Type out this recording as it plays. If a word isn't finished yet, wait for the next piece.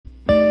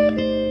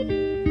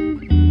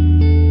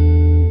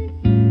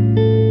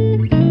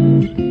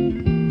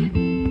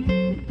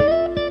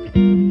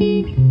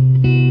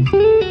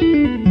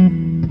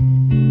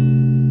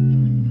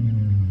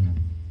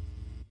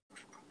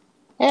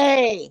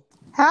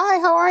Hi,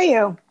 how are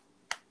you?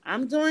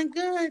 I'm doing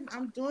good.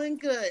 I'm doing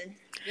good.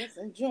 Just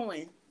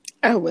enjoying.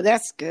 Oh, well,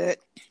 that's good.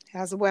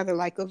 How's the weather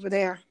like over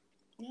there?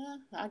 Yeah,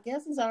 I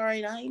guess it's all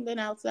right. I ain't been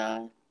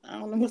outside. I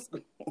don't know what's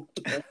going on.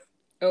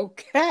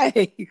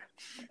 Okay.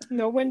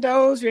 No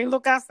windows. You ain't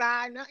look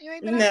outside. No, you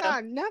ain't been No,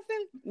 outside.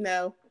 Nothing.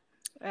 no.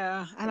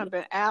 I done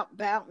been out,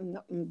 about, and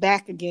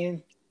back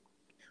again.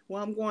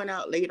 Well, I'm going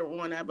out later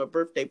on. I have a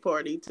birthday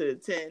party to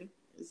attend.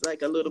 It's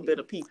like a little bit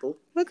of people.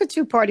 Look at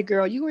you, party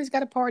girl. You always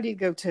got a party to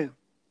go to.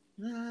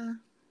 Uh,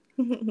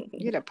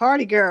 You're the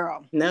party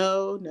girl.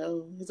 no.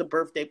 It's a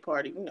birthday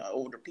party.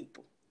 Older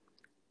people.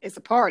 It's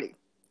a party.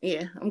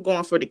 Yeah, I'm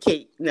going for the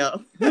cake.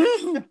 No.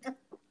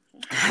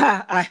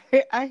 I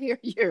hear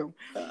you.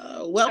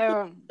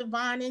 Welcome to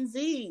Divine and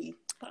Z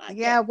podcast.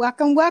 Yeah,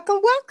 welcome.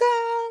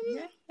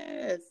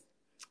 Yes.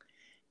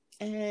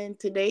 And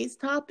today's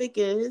topic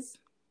is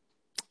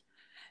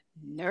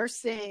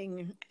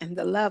Nursing and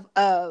the love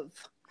of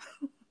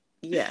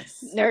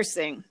yes.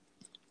 nursing.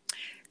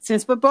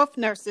 Since we're both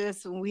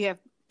nurses and we have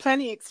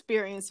plenty of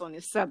experience on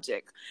this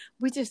subject,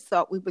 we just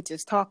thought we would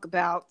just talk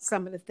about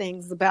some of the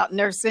things about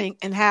nursing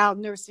and how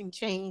nursing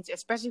changed,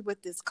 especially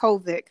with this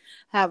COVID,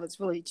 how it's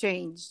really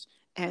changed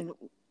and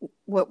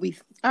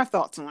our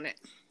thoughts on it.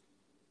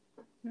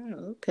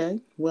 Oh,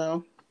 okay.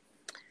 Well,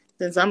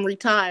 since I'm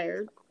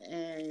retired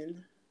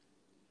and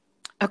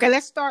okay,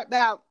 let's start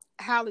about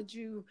how did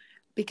you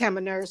become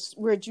a nurse?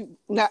 Where'd you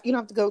not? You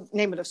don't have to go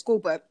name of the school,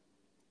 but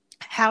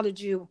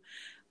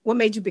what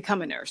made you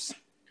become a nurse?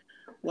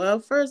 Well,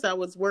 first I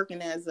was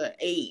working as an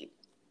aide.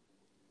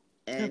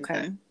 And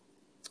okay.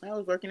 I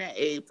was working at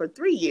aide for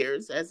 3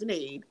 years as an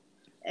aide.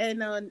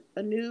 And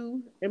a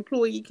new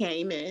employee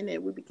came in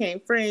and we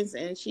became friends.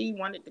 And she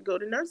wanted to go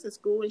to nursing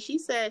school. And she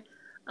said,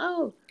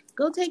 oh,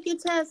 go take your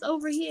test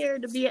over here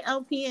to be an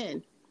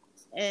LPN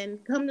and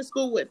come to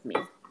school with me.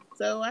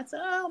 So I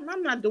said, oh,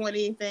 I'm not doing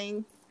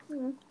anything.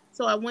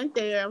 So I went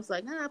there. I was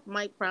like,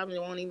 Mike probably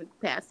won't even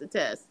pass the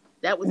test.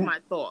 That was my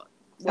thought.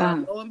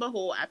 Well, lo and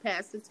behold, I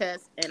passed the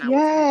test and I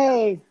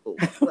was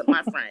in school with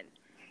my friend.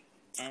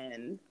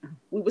 And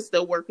we were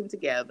still working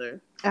together.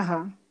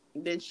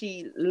 Then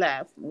she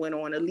left, went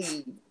on a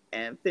leave,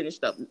 and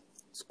finished up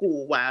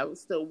school while I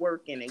was still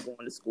working and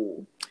going to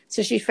school.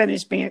 So she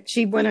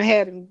went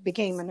ahead and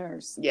became a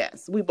nurse.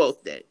 Yes, we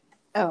both did.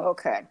 Oh,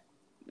 okay.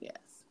 Yes.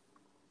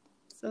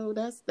 So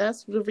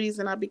that's the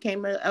reason I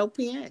became an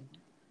LPN.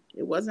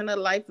 It wasn't a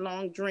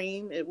lifelong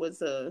dream. It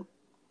was a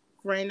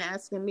friend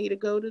asking me to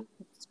go to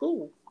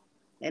school.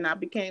 And I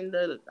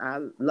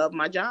love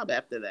my job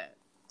after that.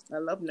 I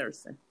love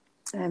nursing.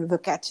 And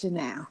look at you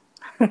now.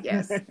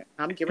 Yes,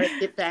 I'm going to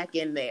get back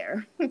in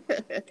there.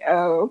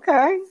 Oh,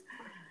 okay.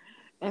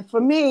 And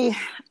for me,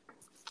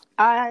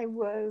 I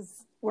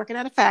was working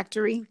at a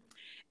factory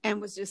and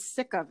was just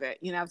sick of it.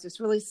 I was just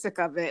really sick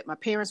of it. My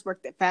parents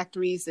worked at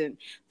factories and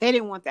they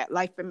didn't want that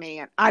life for me.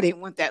 And I didn't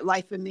want that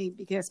life for me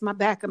because my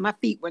back and my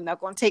feet were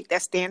not going to take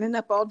that standing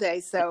up all day.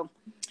 So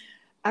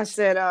I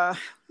said, I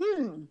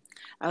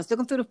was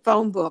looking through the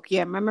phone book.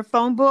 Yeah, remember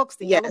phone books?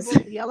 The yellow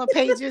book, the yellow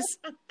pages.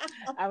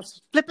 I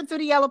was flipping through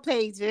the yellow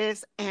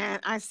pages,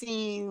 and I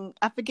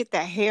forget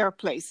that hair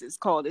place is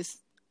called.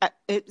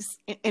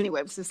 Anyway,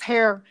 it was this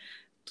hair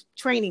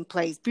training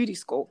place, beauty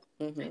school.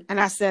 Mm-hmm. And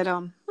I said,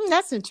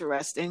 that's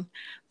interesting.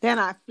 Then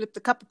I flipped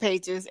a couple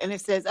pages, and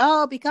it says,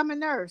 oh, become a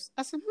nurse.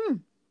 I said,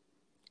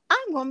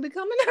 I'm going to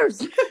become a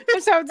nurse.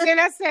 And so then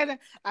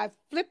I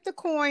flipped the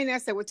coin. I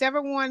said, whichever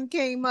one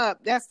came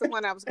up, that's the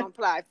one I was going to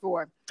apply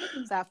for.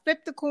 So I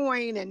flipped the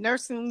coin and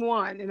nursing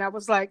won. And I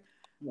was like,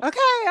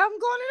 okay, I'm going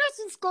to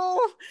nursing school.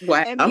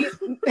 Wow. And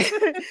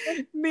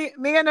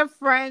me and a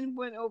friend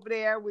went over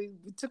there. We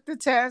took the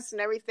test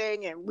and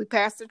everything, and we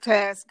passed the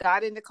test,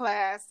 got into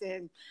class,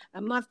 and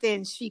a month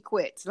in, she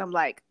quit. And I'm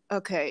like,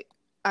 okay,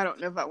 I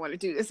don't know if I want to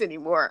do this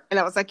anymore. And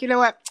I was like, you know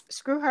what?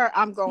 Screw her.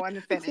 I'm going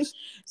to finish.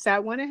 So I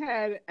went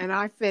ahead and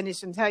I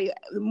finished, and tell you,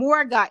 the more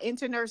I got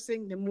into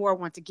nursing, the more I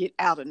want to get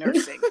out of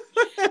nursing.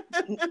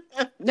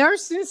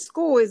 Nursing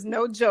school is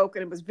no joke,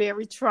 and it was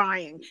very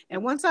trying.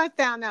 And once I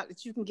found out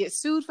that you can get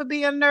sued for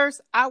being a nurse,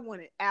 I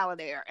wanted out of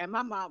there. And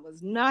my mom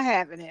was not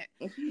having it.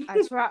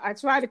 I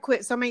tried to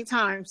quit so many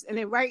times. And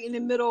then right in the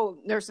middle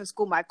of nursing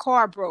school, my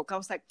car broke. I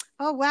was like,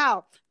 oh,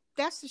 wow.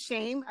 That's a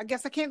shame. I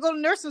guess I can't go to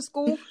nursing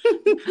school.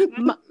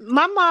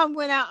 my mom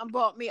went out and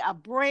bought me a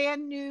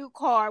brand new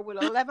car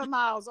with 11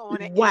 miles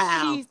on it.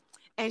 Wow.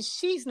 And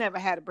she's never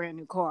had a brand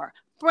new car.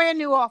 Brand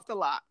new off the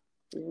lot.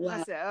 Wow.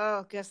 I said,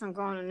 oh, guess I'm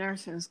going to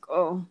nursing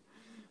school.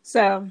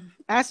 So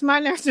that's my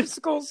nursing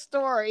school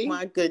story.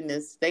 My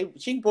goodness.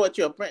 She bought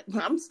you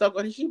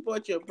she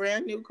bought you a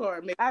brand new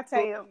car. I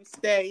tell you,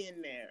 stay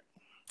in there.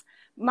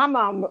 My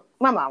mom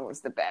was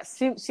the best.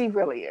 She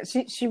really is.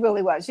 She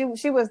really was.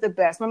 She was the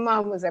best. My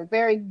mom was a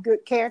very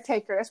good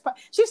caretaker.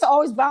 She used to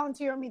always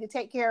volunteer me to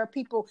take care of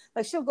people.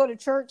 Like, she'll go to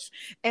church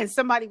and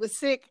somebody was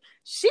sick.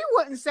 She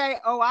wouldn't say,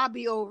 oh, I'll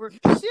be over.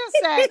 She'll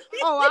say,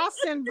 oh, I'll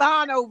send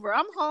Vaughn over.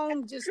 I'm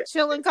home just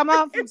chilling, come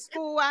home from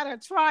school, I had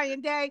a trying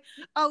day.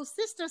 Oh,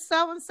 sister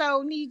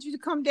so-and-so needs you to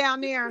come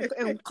down there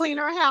and clean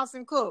her house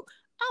and cook.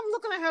 I'm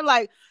looking at her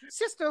like,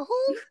 sister,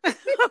 who?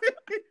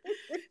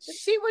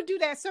 She would do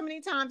that so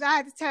many times. I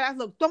had to tell her,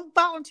 look, don't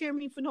volunteer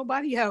me for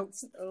nobody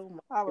else. Oh,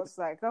 I was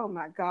like, oh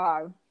my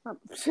God.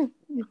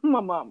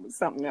 My mom was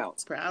something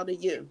else. proud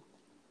of you.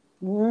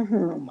 Mm-hmm.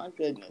 Oh my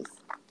goodness.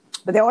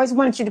 But they always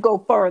wanted you to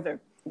go further.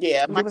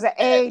 Yeah. You was an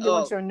aide, they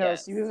want you Oh, a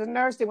nurse. yes. You was a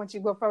nurse, they want you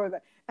to go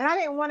further. And I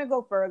didn't want to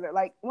go further.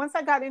 Like, once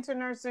I got into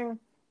nursing,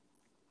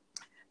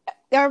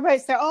 everybody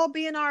said, oh,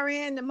 being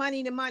RN, the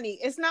money, the money.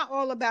 It's not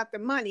all about the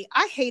money.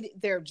 I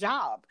hated their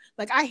job.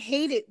 Like, I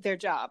hated their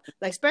job.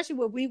 Like, especially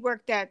when we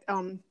worked at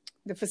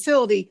the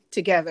facility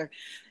together.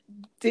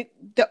 The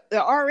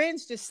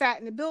RNs just sat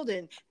in the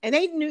building, and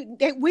they knew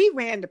that we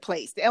ran the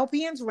place. The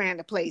LPNs ran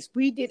the place.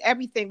 We did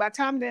everything. By the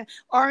time the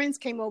RNs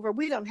came over,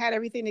 we done had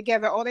everything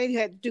together. All they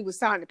had to do was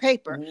sign the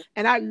paper. Mm-hmm.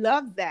 And I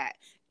loved that.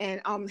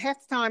 And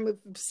half the time,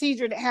 with the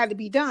procedure that had to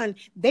be done,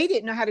 they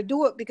didn't know how to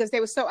do it because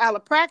they were so out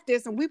of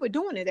practice, and we were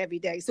doing it every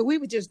day. So we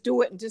would just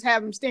do it and just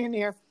have them stand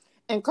there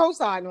and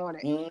co-sign on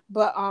it. Mm-hmm.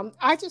 But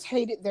I just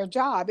hated their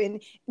job. And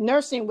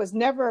nursing was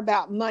never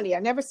about money. I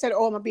never said,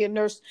 oh, I'm going to be a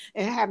nurse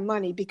and have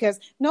money, because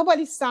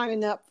nobody's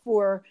signing up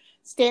for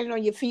standing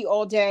on your feet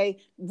all day,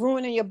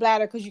 ruining your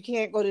bladder because you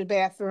can't go to the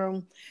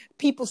bathroom,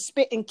 people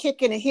spitting,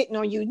 kicking, and hitting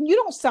on you. You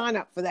don't sign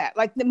up for that.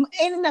 Like,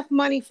 ain't enough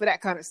money for that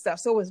kind of stuff.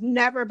 So it was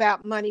never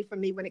about money for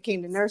me when it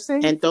came to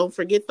nursing. And don't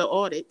forget the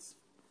audits.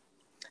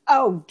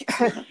 Oh,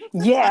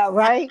 yeah,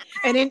 right.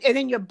 And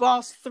then your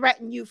boss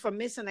threatened you for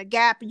missing a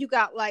gap, and you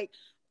got like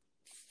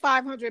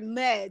 500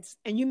 meds,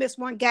 and you miss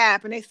one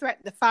gap, and they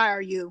threatened to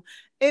fire you.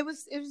 It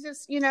was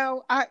just,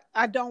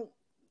 I don't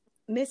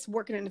miss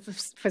working in the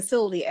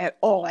facility at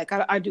all. Like,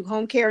 I do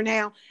home care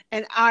now,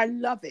 and I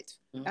love it.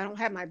 Mm-hmm. I don't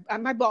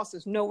have my boss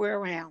is nowhere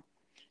around.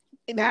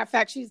 Matter of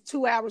fact, she's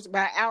 2 hours,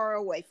 about an hour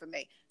away from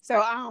me, so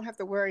I don't have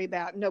to worry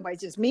about nobody.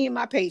 Just me and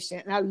my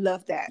patient, and I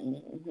love that.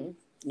 Mm-hmm.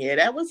 Yeah,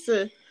 that was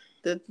the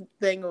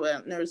thing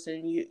about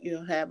nursing.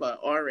 You have a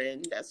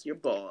RN, that's your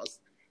boss,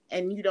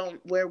 and you don't,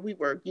 where we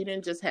work, you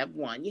didn't just have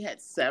one, you had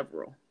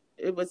several.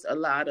 It was a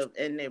lot of,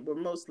 and they were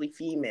mostly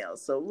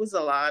females, so it was a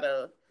lot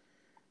of,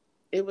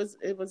 it was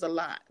a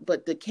lot.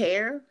 But the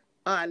care,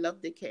 I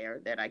love the care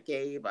that I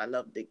gave. I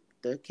love the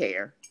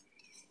care.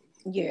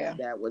 Yeah,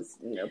 that was,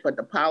 but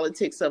the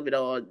politics of it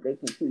all, they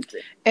can keep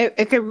it.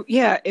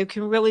 It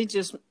can really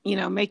just,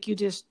 make you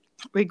just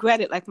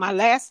regret it. Like, my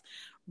last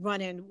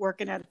run-in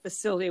working at a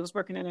facility, I was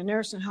working in a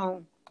nursing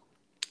home,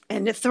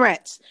 and the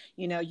threats,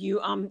 you're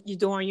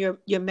doing your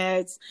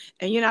meds,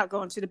 and you're not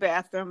going to the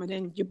bathroom, and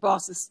then your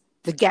boss is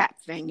the gap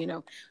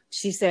thing,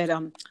 she said,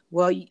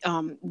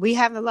 we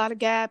have a lot of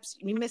gaps.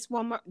 You miss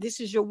one more.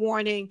 This is your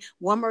warning.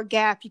 One more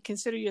gap, you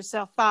consider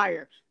yourself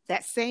fired.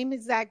 That same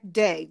exact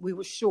day, we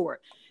were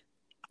short.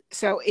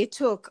 So it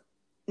took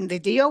the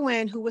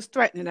DON who was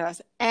threatening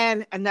us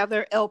and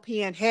another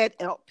LPN, head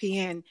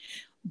LPN,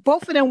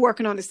 both of them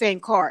working on the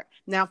same cart.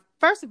 Now,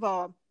 first of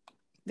all,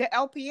 the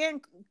LPN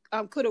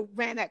could have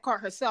ran that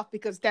cart herself,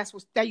 because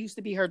that used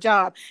to be her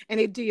job, and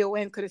the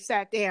DON could have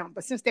sat down.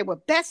 But since they were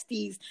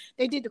besties,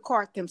 they did the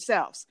cart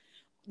themselves.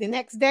 The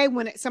next day,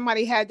 when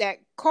somebody had that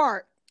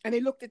cart and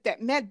they looked at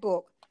that med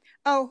book,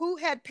 oh, who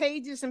had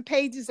pages and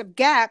pages of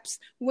gaps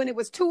when it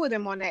was two of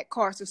them on that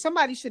cart? So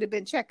somebody should have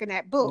been checking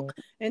that book,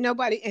 and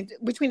nobody. And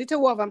between the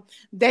two of them,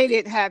 they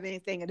didn't have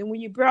anything. And then when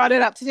you brought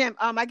it up to them,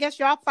 I guess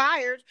y'all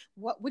fired.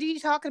 What are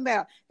you talking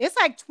about? It's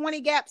like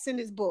 20 gaps in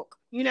this book.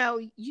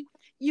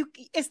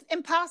 It's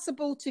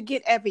impossible to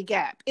get every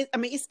gap.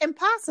 It's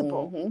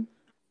impossible. Mm-hmm.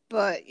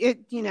 But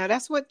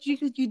that's what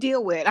you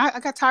deal with. I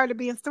got tired of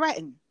being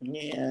threatened.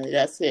 Yeah,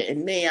 that's it.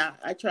 And me,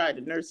 I tried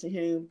the nursing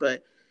home,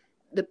 but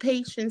the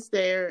patients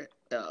there,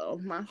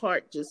 my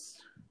heart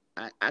just,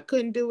 I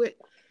couldn't do it.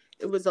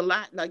 It was a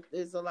lot. Like,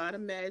 there's a lot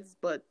of meds,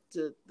 but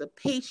the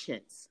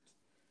patients,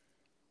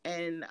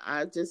 and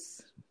I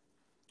just,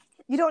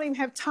 you don't even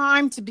have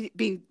time to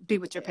be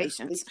with your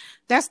patients.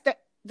 That's the.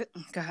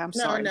 God, I'm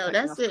sorry. No,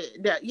 that's it.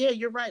 Yeah,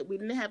 you're right. We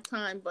didn't have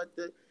time, but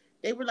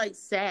they were like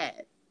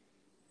sad.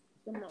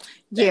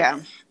 Yeah.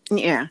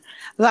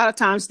 A lot of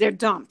times they're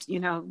dumped. You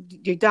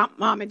dump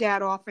mom and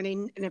dad off,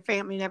 and their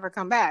family never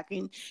come back,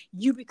 and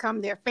you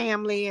become their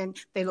family, and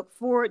they look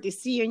forward to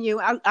seeing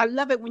you. I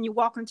love it when you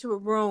walk into a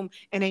room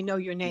and they know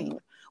your name.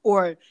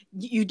 Or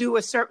you do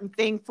a certain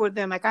thing for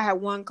them. Like, I had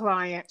one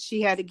client,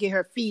 she had to get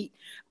her feet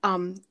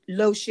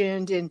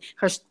lotioned and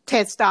her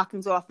Ted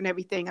stockings off and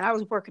everything. And I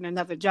was working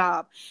another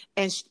job,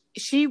 and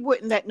she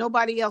wouldn't let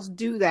nobody else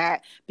do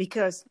that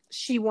because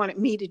she wanted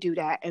me to do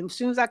that. And as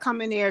soon as I come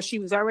in there, she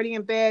was already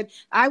in bed.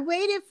 I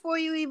waited for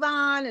you,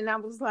 Yvonne. And I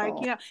was like,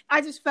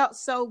 I just felt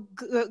so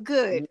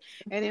good.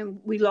 And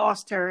then we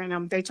lost her,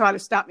 and they tried to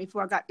stop me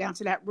before I got down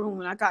to that room.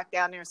 And I got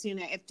down there and seen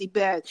that empty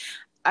bed.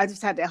 I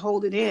just had to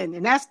hold it in.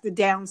 And that's the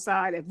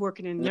downside of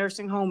working in a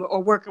nursing home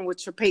or working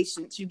with your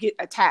patients. You get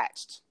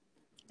attached.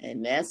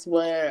 And that's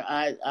where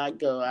I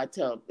go. I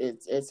tell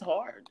it's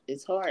hard.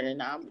 It's hard.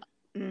 And I'm,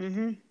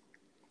 it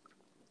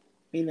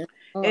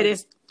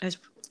is.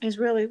 It's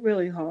really,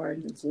 really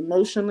hard. It's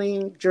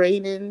emotionally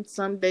draining.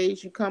 Some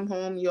days you come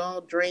home, you're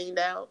all drained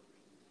out.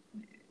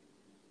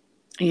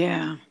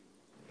 Yeah.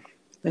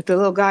 But the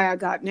little guy I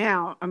got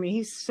now, I mean,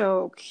 he's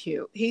so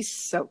cute. He's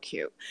so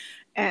cute.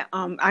 And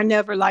I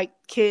never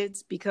liked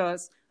kids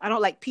because I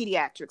don't like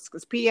pediatrics,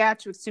 because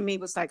pediatrics to me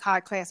was like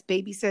high class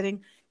babysitting,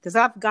 because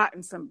I've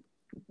gotten some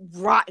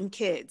rotten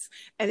kids,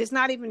 and it's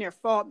not even their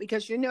fault,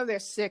 because they're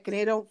sick and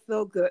they don't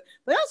feel good,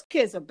 but those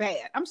kids are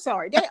bad. I'm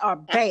sorry, they are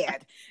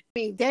bad. I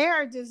mean, they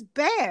are just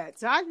bad.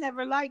 So I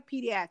never liked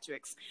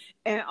pediatrics.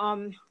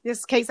 And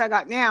this case I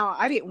got now,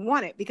 I didn't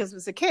want it because it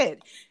was a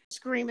kid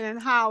screaming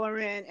and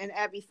hollering and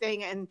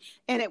everything, and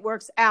it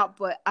works out,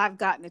 but I've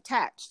gotten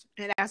attached,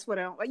 and that's what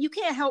I don't like. You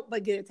can't help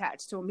but get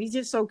attached to him. He's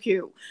just so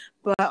cute.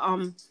 But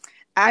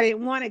I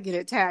didn't want to get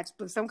attached,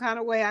 but some kind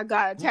of way I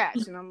got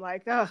attached, and I'm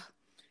like, oh,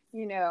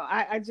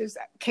 I just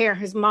care.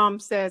 His mom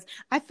says,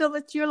 I feel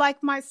that you're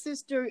like my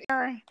sister.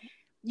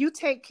 You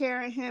take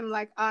care of him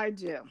like I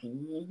do.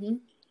 Mm-hmm.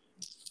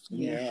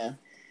 Yeah.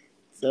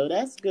 So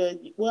that's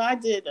good. Well, I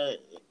did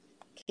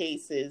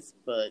cases,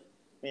 but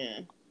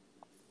yeah,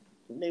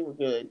 they were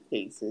good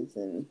cases,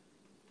 and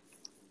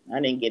I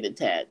didn't get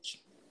attached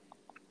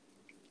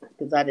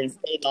because I didn't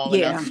stay long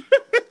enough.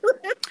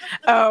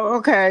 Oh,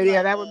 okay.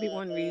 Yeah, that would be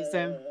one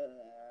reason.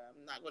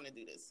 I'm not going to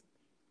do this.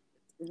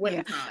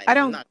 Winter time.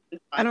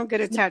 I don't get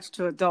attached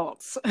to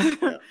adults.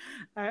 Yeah.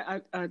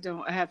 I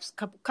don't. I have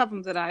a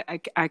couple that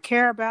I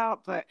care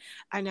about, but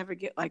I never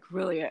get like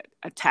really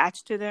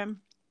attached to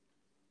them.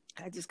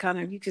 You just kind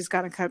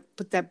of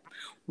put that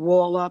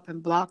wall up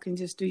and block and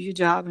just do your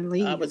job and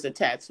leave. I was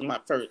attached to my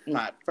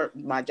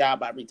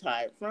job I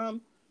retired from.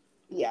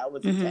 Yeah, I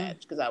was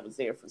attached because I was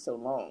there for so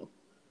long.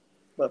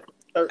 But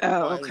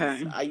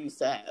I used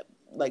to have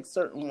like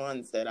certain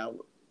ones that I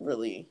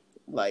really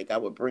like. I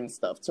would bring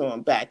stuff to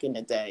them back in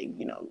the day.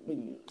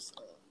 When you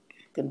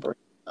can bring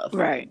stuff,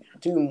 right?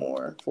 Do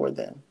more for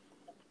them.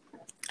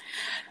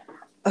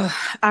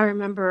 I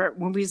remember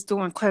when we was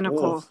doing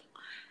clinical. Oof.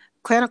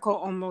 Clinical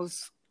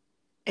almost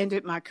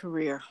ended my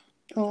career.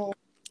 Oh.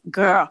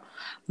 Girl,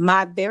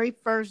 my very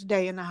first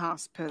day in the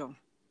hospital,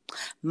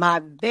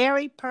 my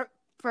very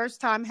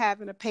first time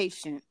having a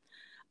patient,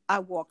 I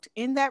walked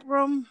in that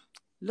room,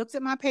 looked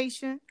at my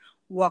patient,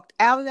 walked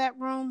out of that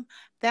room,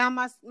 found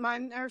my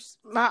nurse,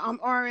 my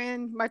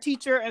RN, my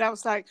teacher, and I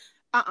was like,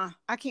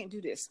 I can't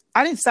do this.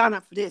 I didn't sign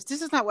up for this.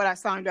 This is not what I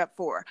signed up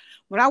for.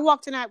 When I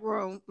walked in that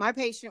room, my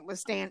patient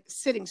was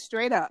sitting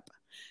straight up.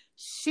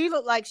 She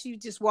looked like she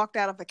just walked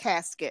out of a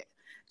casket.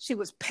 She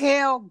was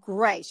pale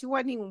gray. She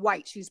wasn't even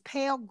white. She was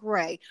pale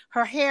gray.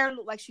 Her hair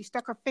looked like she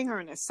stuck her finger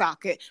in a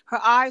socket. Her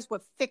eyes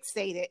were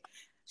fixated.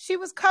 She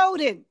was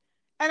coding.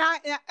 And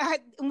as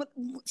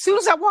soon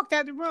as I walked out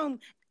of the room,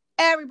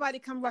 everybody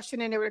come rushing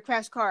in there with a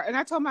crash car. And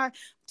I told my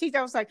teacher,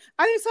 I was like,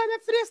 I didn't sign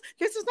up for this.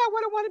 This is not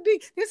what I want to be.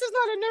 This is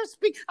not a nurse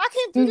speak. I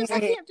can't do this. I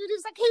can't do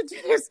this. I can't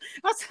do this.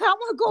 I said, I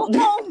want to go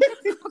home.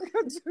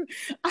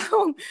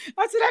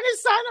 I said, I didn't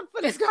sign up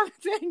for this kind of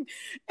thing.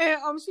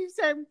 And she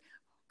said,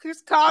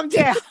 just calm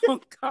down.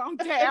 Calm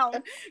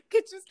down.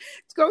 Just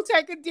go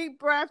take a deep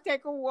breath,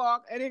 take a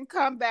walk, and then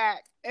come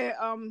back.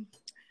 And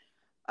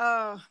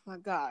oh my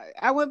God.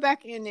 I went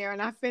back in there and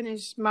I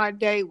finished my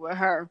day with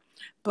her.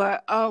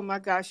 But oh my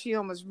gosh, she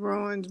almost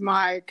ruined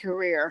my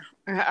career.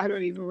 I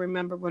don't even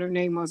remember what her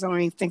name was. I don't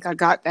even think I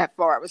got that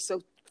far. I was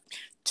so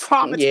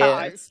traumatized.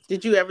 Yeah.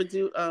 Did you ever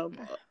do an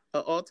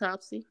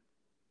autopsy?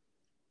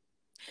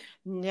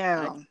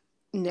 No.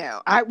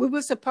 No. We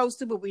were supposed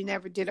to, but we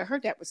never did. I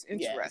heard that was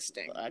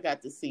interesting. Yeah, I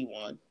got to see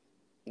one.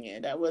 Yeah,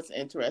 that was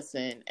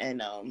interesting.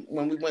 And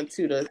when we went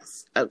to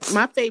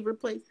my favorite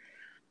place,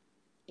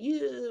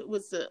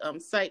 was a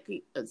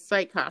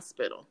psych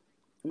hospital.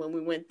 When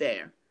we went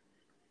there,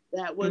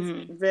 that was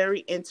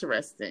very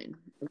interesting.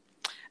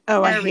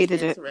 Oh, I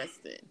hated it.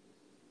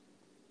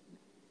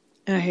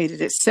 I hated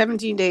it.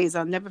 17 days.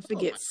 I'll never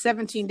forget.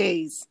 17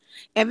 days.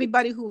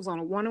 Everybody who was on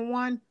a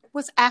one-on-one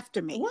was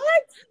after me.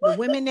 What? The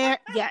women there,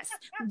 yes.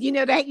 You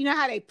know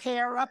how they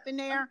pair up in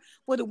there?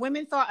 Well, the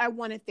women thought I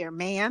wanted their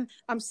man.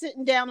 I'm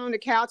sitting down on the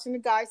couch and the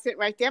guy sitting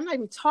right there. I'm not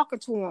even talking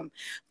to him.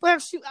 But I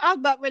was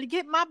about ready to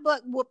get my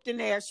butt whooped in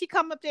there. She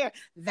come up there.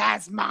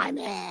 That's my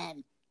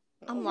man.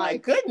 I'm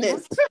like,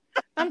 goodness.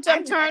 I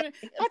turned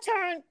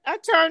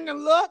to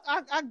look.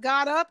 I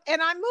got up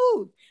and I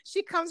moved.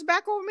 She comes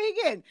back over me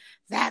again.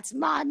 That's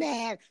my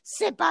man.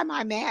 Sit by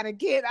my man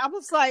again. I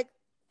was like,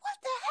 what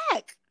the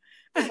heck?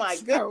 Oh my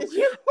goodness.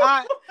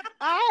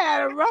 I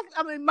had a rough,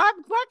 my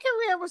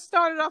career was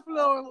started off a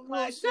little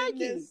shaky.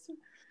 Goodness.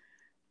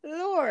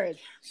 Lord,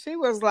 she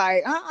was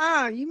like,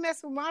 you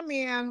mess with my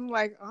man. I'm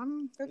like,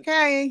 I'm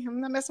okay.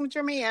 I'm not messing with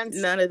your man.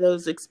 None of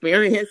those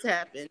experiences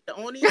happened. The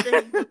only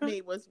thing with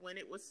me was when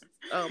it was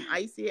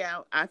icy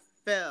out, I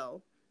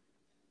fell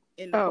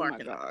in the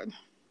parking lot.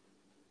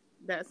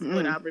 That's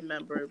what I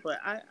remember. But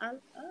I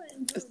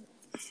enjoyed it.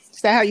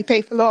 Is that how you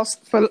pay for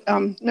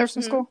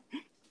nursing school?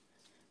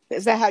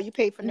 Is that how you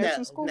pay for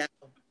nursing school? No.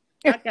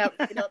 I got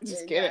it up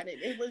and got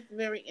it. It was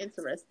very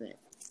interesting.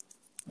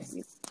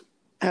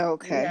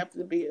 Okay. You have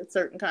to be a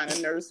certain kind of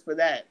nurse for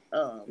that.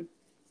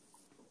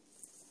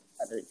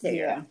 Care.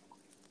 Yeah.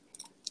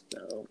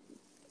 So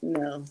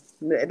No,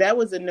 that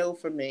was a no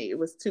for me. It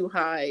was too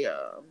high.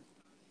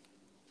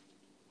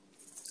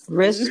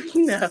 Risk,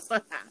 No,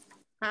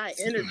 high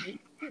energy.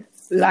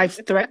 life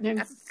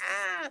threatening.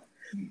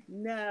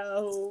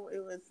 No, it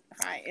was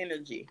high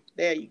energy.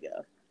 There you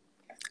go.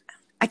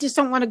 I just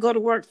don't want to go to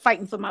work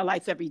fighting for my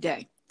life every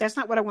day. That's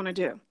not what I want to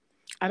do.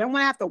 I don't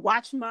want to have to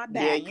watch my Yeah,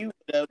 back. you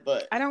would have,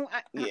 but I don't.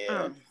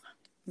 yeah,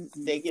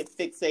 they get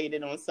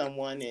fixated on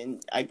someone,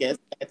 and I guess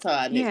that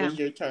time it Yeah. was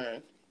your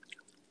turn.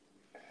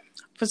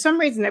 For some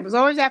reason, it was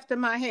always after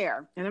my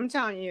hair. And I'm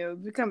telling you,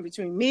 if it come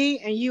between me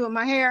and you and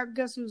my hair,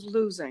 guess who's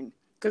losing?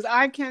 Because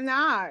I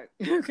cannot.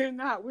 You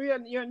cannot.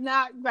 You're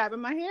not grabbing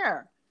my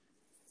hair.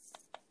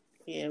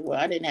 Yeah, well,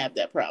 I didn't have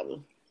that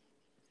problem.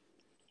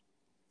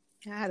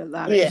 I had a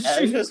lot of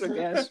issues, I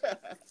guess.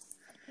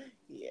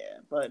 Yeah,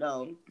 but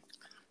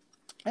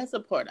that's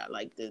the part I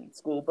liked in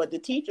school. But the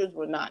teachers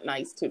were not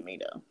nice to me,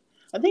 though.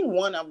 I think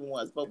one of them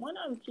was, but one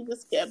of them, she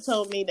just kept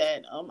telling me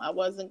that I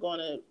wasn't going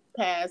to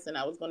pass and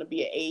I was going to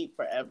be an aide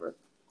forever.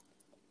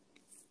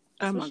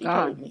 That's what she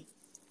told me.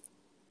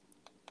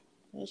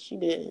 Yes, she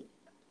did.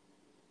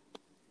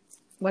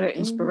 What an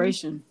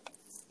inspiration.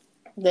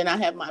 Then I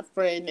had my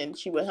friend, and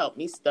she would help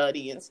me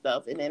study and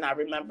stuff. And then I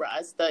remember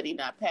I studied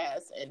and I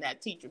passed, and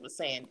that teacher was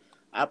saying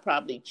I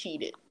probably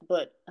cheated.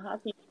 But how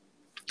can you?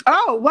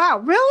 Oh, wow.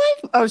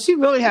 Really? Oh, she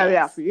really had it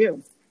out for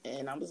you.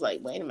 And I was like,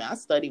 wait a minute, I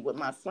studied with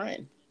my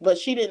friend. But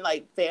she didn't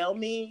fail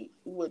me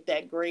with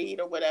that grade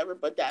or whatever,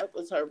 but that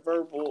was her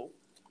verbal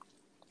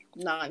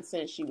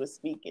nonsense she was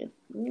speaking.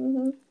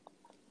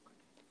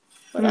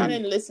 But I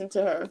didn't listen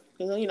to her.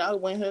 Because, I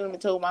went home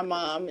and told my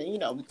mom,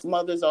 and,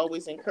 mothers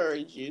always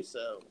encourage you,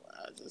 so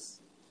I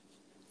just...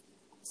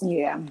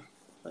 Yeah.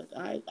 But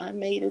I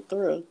made it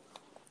through.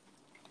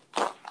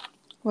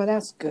 Well,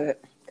 that's good,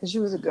 because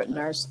you was a good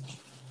nurse.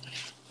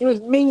 You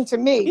was mean to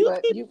me,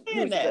 but you was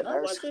a good nurse.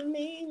 I wasn't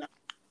mean.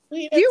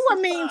 You were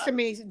mean to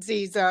me,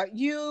 Ziza.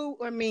 You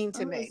were mean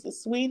to me. I was the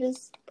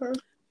sweetest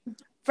person.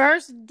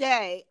 First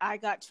day I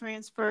got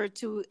transferred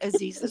to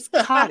Aziza's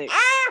cottage.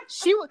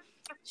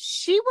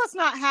 She was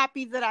not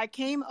happy that I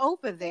came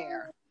over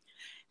there.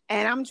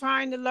 And I'm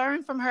trying to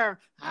learn from her.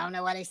 I don't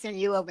know why they send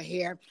you over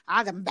here.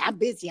 I'm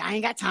busy. I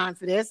ain't got time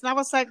for this. And I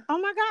was like, oh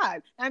my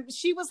God. And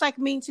she was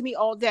mean to me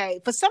all day.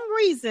 For some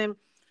reason,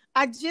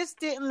 I just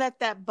didn't let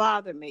that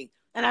bother me.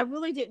 And I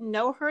really didn't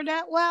know her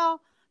that well.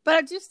 But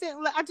I just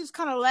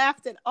kind of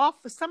laughed it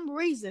off for some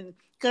reason.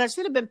 Because I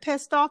should have been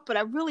pissed off, but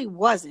I really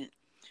wasn't.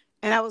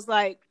 And I was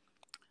like,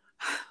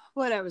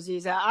 whatever,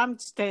 Ziza, I'm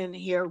standing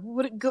here.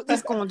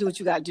 Just go and do what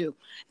you got to do.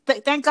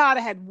 Thank God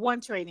I had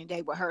one training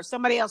day with her.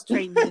 Somebody else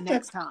trained me the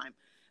next time.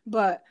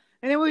 And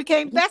then we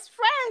became best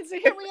friends.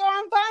 And here we are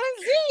on Vaughn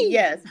and Z.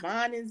 Yes,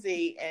 Vaughn and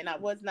Z. And I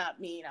was not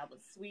mean. I was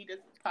sweet as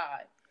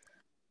pie.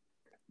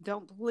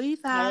 Don't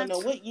believe that. I don't know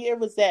what year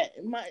was that.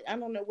 I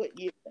don't know what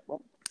year.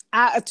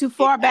 Too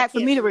far back for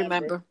me to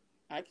remember.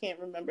 I can't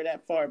remember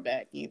that far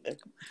back either.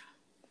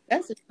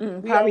 That's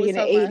probably in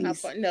the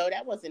 80s. No,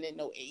 that wasn't in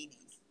no 80s.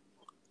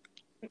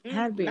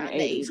 Had to be not in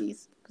the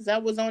 80s. Because I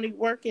was only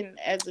working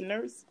as a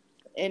nurse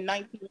in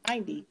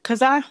 1990.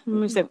 Because I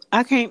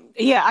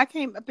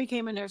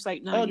became a nurse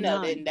 99. Oh,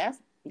 no, then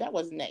that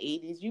wasn't the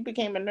 80s. You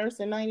became a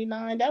nurse in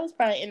 99? That was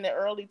probably in the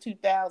early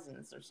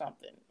 2000s or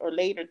something. Or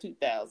later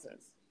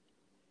 2000s.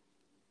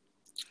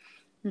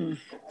 Yeah.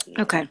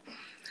 Okay.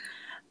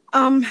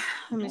 Let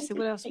me see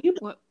what else.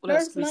 What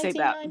else can we say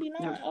about?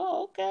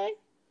 Oh, okay.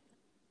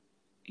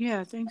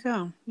 Yeah, I think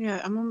so.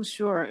 Yeah, I'm almost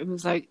sure it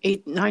was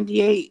 98,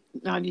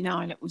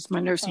 99. It was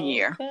my nursing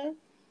year. Okay.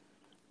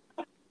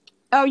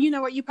 Oh, you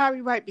know what? You're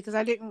probably right because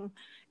I didn't.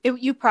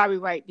 You're probably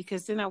right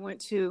because then I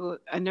went to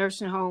a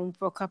nursing home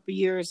for a couple of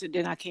years and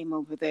then I came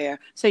over there.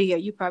 So yeah,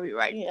 you're probably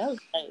right. Yeah,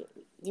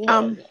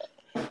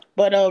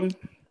 but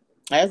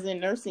as in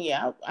nursing,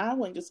 I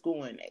went to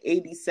school in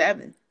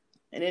 87.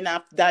 And then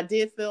I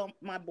did fail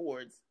my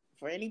boards.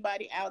 For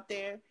anybody out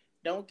there,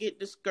 don't get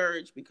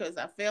discouraged because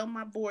I failed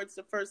my boards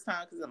the first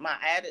time because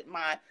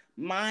my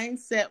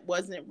mindset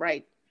wasn't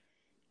right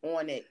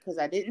on it because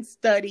I didn't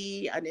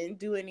study. I didn't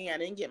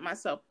get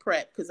myself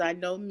prepped because I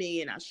know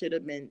me and I should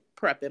have been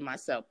prepping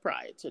myself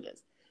prior to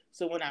this.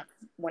 So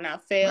when I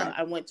failed, right.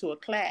 I went to a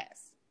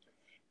class.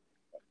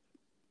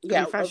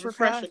 Yeah, a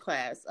refresher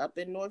class up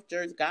in North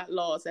Jersey. Got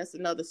lost. That's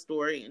another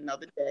story,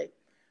 another day.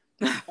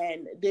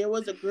 And there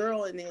was a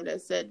girl in there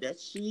that said that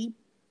she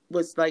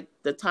was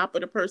the top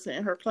of the person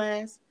in her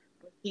class.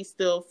 But he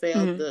still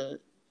failed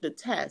the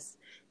test.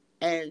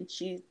 And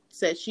she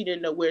said she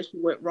didn't know where she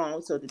went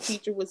wrong. So the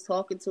teacher was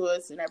talking to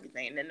us and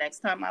everything. And the next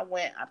time I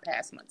went, I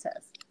passed my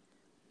test.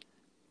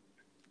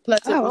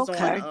 Plus it was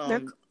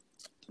on,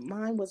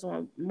 mine was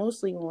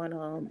mostly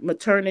on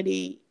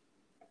maternity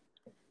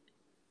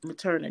and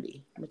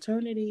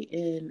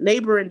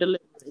labor and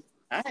delivery.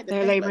 I had to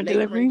think labor and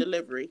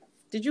delivery.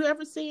 Did you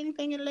ever see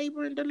anything in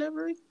labor and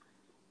delivery?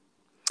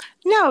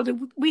 No,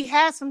 we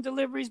had some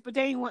deliveries, but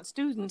they didn't want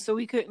students, so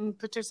we couldn't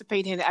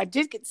participate in it. I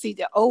did get to see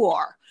the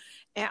OR,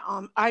 and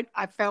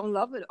I fell in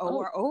love with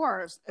OR.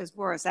 OR is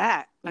where it's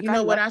at. You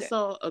know what? I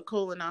saw a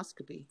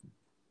colonoscopy.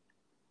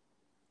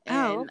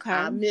 Oh, and okay.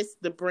 I missed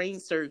the brain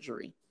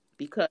surgery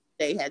because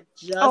they had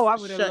Oh, just I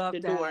would have shut the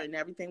loved door that. and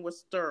everything was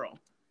sterile.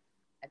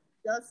 I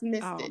just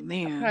missed Oh it. I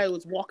man. probably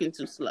was walking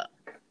too slow.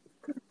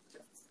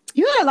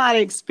 You had a lot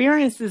of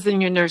experiences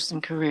in your nursing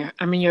career.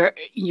 I mean,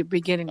 your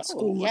beginning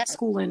Oh yeah,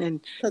 schooling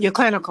and because your the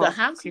clinical, your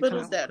hospitals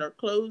clinical. that are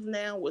closed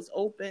now was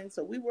open,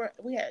 so we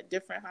had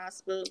different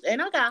hospitals, and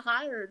I got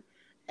hired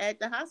at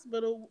the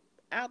hospital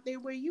out there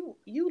where you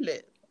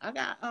live. I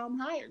got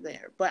hired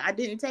there, but I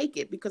didn't take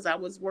it because I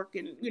was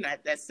working,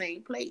 at that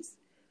same place.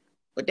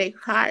 But they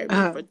hired me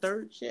for Uh,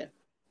 third shift.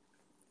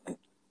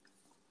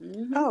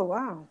 Hmm. oh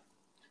wow.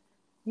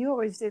 You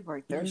always did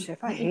work third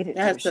shift. I hated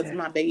That's third because shift.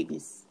 my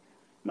babies,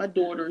 my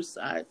daughters,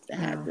 I had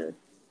Yeah. to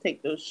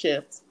take those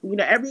shifts.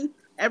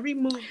 Every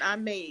move I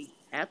made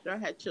after I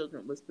had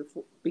children was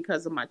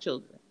because of my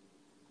children.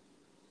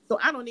 So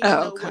I don't even Oh,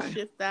 know what okay.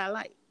 shift I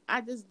like.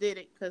 I just did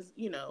it because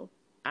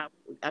I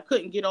I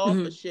couldn't get off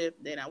a Hmm.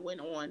 shift. Then I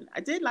went on. I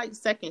did like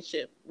second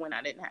shift when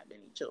I didn't have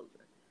any children.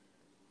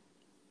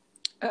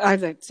 I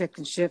like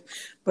second shift,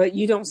 but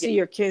you don't Yeah, see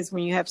your kids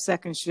when you have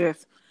second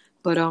shift.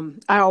 But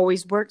I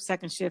always work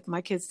second shift.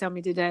 My kids tell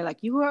me today, like,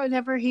 you were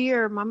never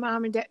here. My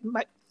mom and dad,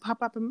 my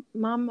pop and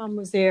my mom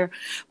was there,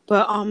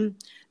 but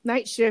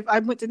night shift. I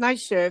went to night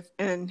shift,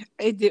 and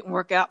it didn't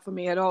work out for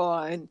me at all.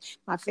 And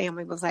my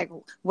family was like,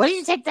 "What do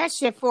you take that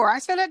shift for?" I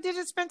said, "I did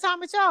it spend time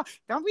with y'all.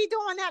 Don't be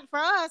doing that for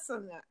us."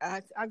 And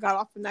I got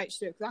off the night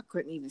shift because I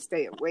couldn't even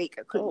stay awake.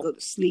 I couldn't oh, go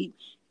to sleep.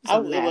 It was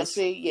a it was mess.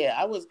 see, yeah,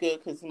 I was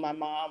good because my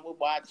mom would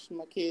watch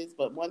my kids,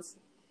 but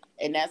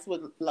and that's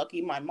what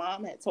lucky my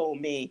mom had told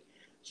me.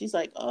 She's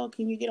like, "Oh,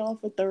 can you get on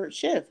for third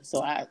shift?"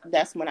 So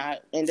that's when I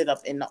ended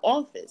up in the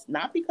office,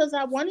 not because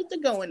I wanted to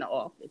go in the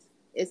office.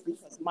 It's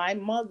because my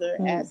mother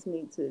Mm. asked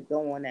me to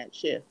go on that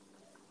shift,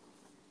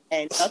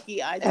 and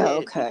lucky I Oh, did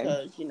okay.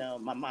 because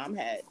my mom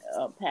had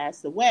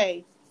passed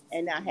away,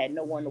 and I had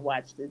no one to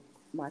watch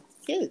my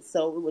kids.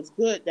 So it was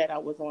good that I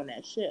was on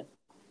that shift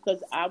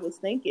because I was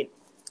thinking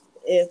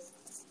if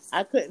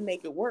I couldn't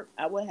make it work,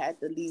 I would have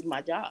to leave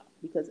my job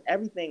because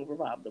everything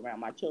revolved around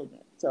my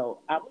children. So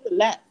I would have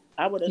left.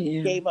 I would have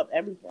Yeah. gave up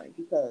everything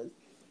because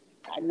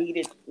I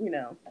needed,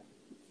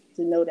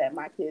 to know that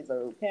my kids are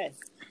okay.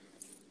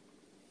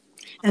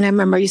 And I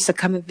remember I used to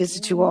come and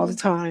visit you all Hmm. the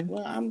time.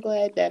 Well, I'm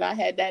glad that I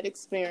had that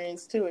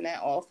experience too in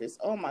that office.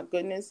 Oh my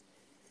goodness,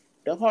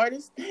 the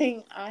hardest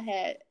thing I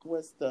had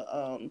was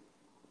the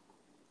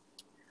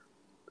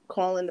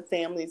calling the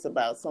families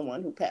about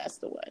someone who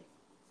passed away.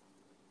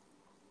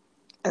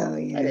 Oh I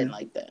yeah, didn't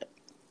like that.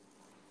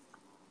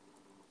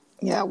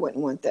 yeah. I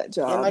wouldn't want that And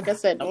job. like I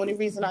said, the only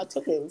reason I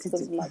took it was 'Cause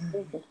because of my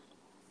children.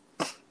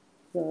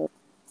 So,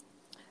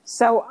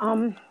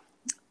 So,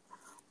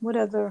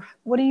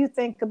 what do you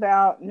think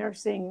about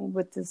nursing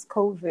with this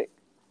COVID?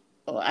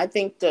 I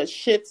think the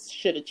shifts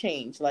should have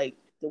changed, like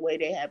the way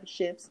they have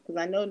shifts, because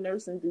I know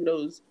nursing do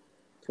those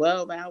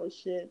 12-hour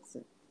shifts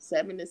and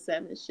 7 to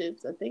 7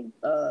 shifts. I think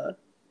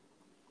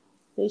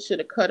they should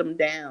have cut them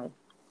down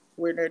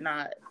where they're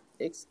not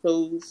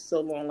exposed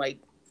so long, like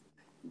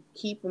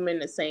keep them in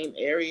the same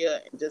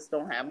area and just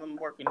don't have them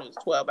working those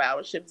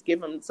 12-hour shifts.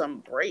 Give them some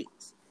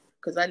breaks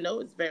because I know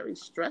it's very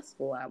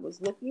stressful. I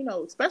was looking,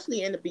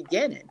 especially in the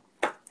beginning.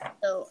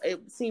 So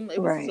it seemed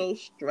it was Right. so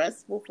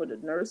stressful for the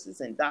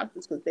nurses and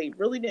doctors because they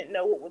really didn't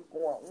know what was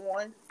going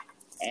on,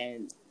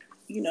 and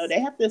they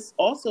have to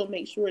also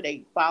make sure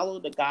they follow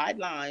the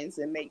guidelines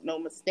and make no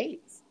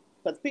mistakes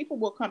because people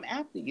will come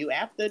after you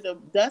after the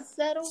dust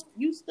settles.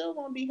 You still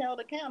gonna be held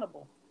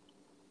accountable.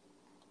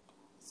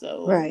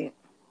 So Right.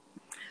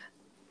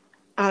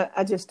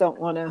 I just don't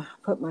want to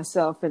put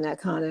myself in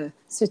that kind of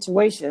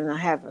situation. I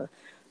have a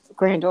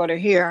granddaughter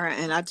here,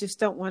 and I just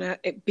don't want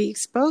to be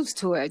exposed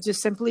to it. I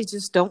just simply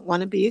just don't want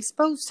to be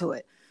exposed to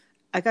it.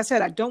 Like I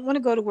said, I don't want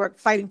to go to work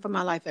fighting for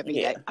my life every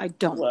yeah, day. I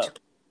don't. well,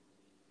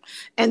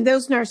 And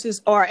those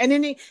nurses are, and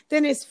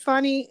then it's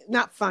funny,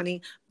 not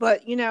funny,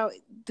 but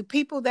the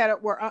people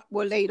that were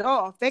laid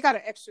off, they got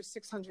an extra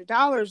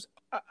 $600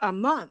 a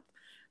month.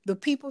 The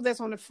people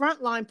that's on the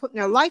front line putting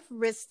their life at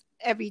risk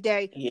every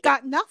day yeah.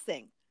 got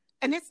nothing,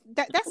 and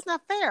that's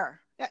not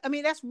fair. I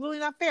mean, that's really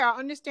not fair. I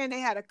understand they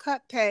had a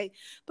cut pay,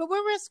 but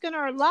we're risking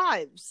our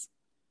lives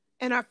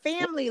and our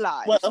family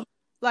lives. Well,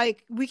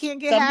 Like, we can't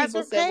get some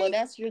people hazard say, well, pay.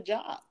 that's your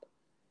job,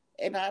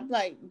 and I'm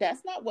like,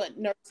 that's not what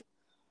nurses.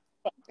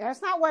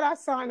 That's not what I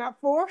signed up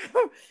for.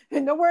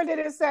 And nowhere did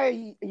it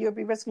say you'll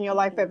be risking your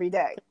life every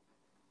day.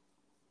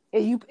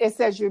 It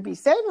says you'll be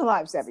saving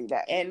lives every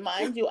day. And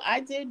mind you,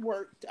 I did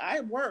work. I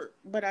work,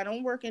 but I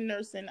don't work in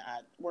nursing. I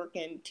work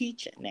in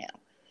teaching now.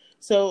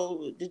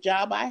 So the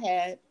job I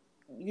had,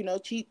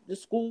 the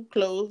school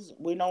closed.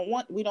 We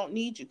don't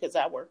need you because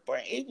I work for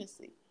an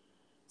agency.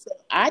 So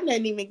I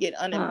didn't even get Oh,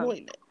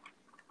 unemployment.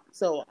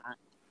 So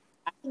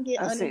I didn't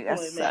get I see.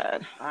 That's unemployment.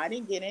 sad. I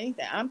didn't get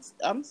anything.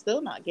 I'm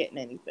still not getting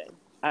anything.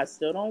 I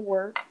still don't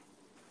work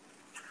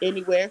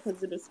anywhere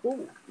because of the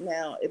school.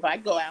 Now, if I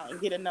go out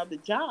and get another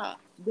job,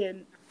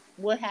 then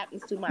what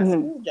happens to my Mhm.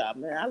 school job?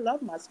 Man, I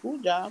love my school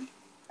job.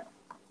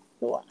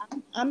 So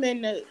I'm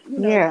in the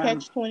Yeah.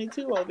 catch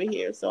 22 over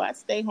here. So I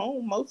stay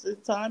home most of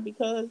the time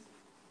because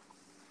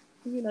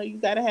you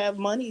got to have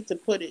money to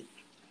put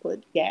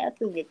gas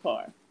in your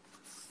car.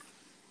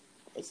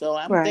 So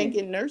I'm Right.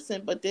 thinking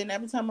nursing, but then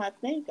every time I'm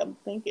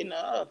thinking, do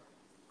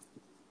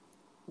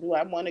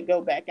I want to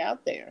go back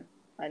out there?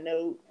 I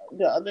know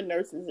the other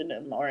nurses in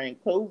them are in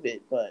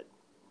COVID, but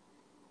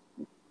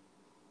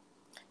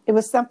It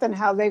was something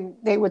how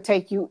they would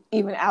take you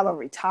even out of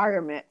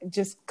retirement,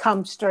 just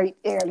come straight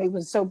there. They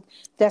was so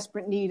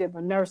desperate need of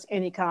a nurse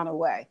any kind of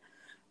way.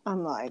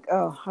 I'm like,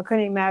 oh, I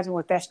couldn't imagine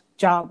what that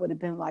job would have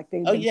been like.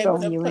 They've oh been yeah, would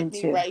throwing have you put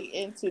me into. right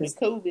into the Cause,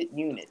 COVID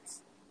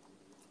units.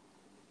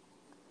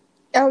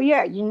 oh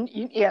yeah,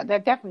 yeah,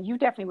 that definitely you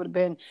definitely would have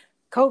been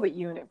COVID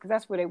unit because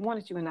that's where they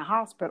wanted you in the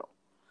hospital.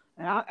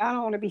 And I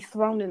don't want to be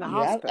thrown in the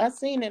Yeah, I hospital.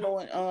 seen it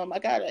on. I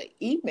got an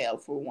email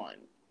for one.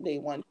 They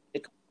wanted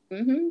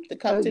to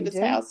come Oh, to you this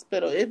did?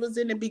 hospital. It was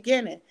in the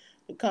beginning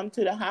to come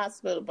to the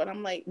hospital, but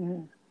I'm like,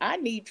 Mm-hmm. I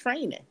need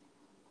training.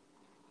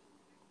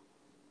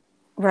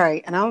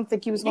 Right, and I don't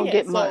think you was gonna Yeah,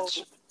 get so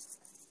much.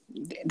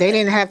 They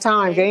didn't have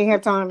time. They they didn't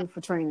have time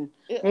for training.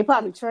 They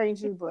probably trained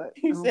you, but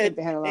he I don't think said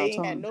they had a they lot of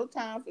ain't had time. no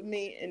time for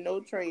me and no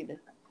training.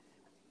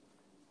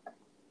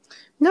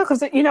 No,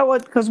 because you know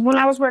what? Because when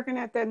I was working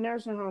at that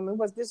nursing home,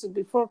 this was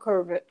before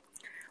COVID.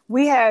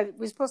 We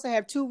supposed to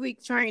have 2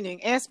 week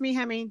training. Ask me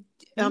how many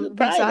You weeks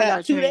probably I got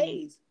got two training.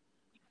 days.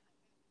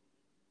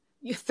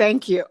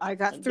 Thank you. I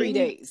got And 3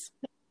 days.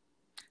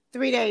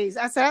 3 days.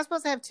 I said I was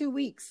supposed to have 2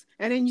 weeks,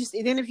 and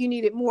then if you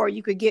needed more,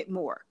 you could get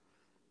more.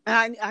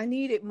 And I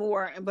needed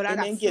more, but I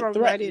got then get thrown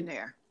right in threatened.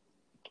 there.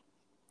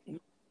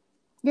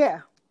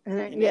 Yeah, and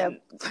then, And yeah,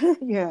 then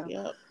yeah.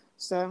 yeah,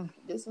 So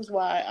this is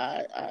why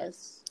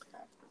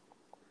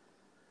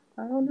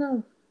I don't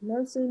know.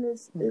 Nursing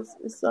is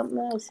something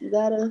else. You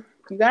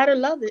gotta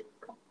love it.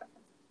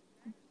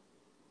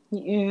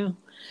 yeah,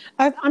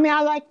 I mean,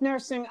 I like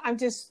nursing. I'm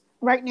just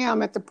right now.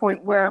 I'm at the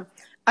point where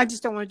I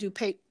just don't want to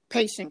do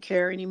patient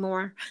care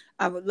anymore.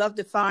 I would love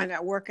to find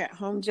a work at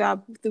home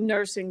job through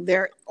nursing.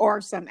 There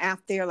are some out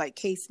there like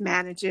case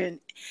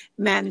management.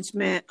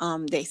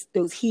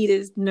 Those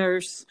HEDIS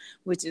nurse,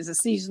 which is a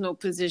seasonal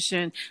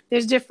position.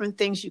 There's different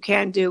things you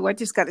can do. I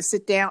just got to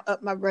sit down,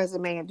 up my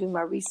resume, and do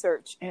my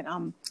research, and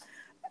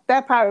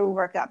that probably will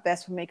work out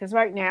best for me because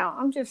right now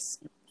I'm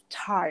just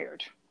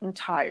tired. I'm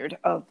tired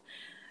of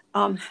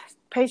um,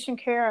 patient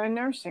care and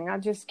nursing. I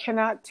just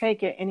cannot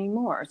take it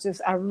anymore. It's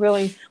just I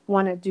really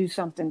want to do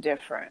something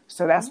different.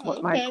 So that's Oh,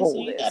 what my okay, so goal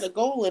you got a is.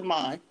 goal in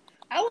mind.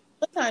 I was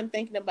one time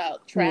thinking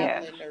about Yeah.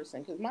 traveling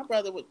nursing because my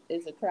brother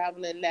is a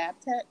traveling lab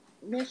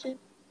technician,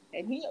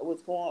 and he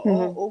was going all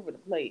Mm-hmm. over the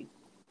place.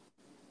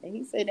 And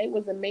he said they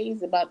was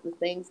amazed about the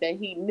things that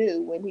he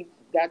knew when he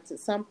got to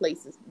some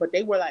places, but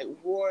they were like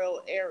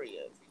rural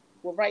areas.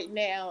 Well, right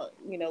now,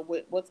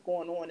 with what's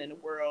going on in the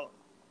world,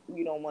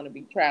 you don't want to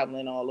be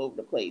traveling all over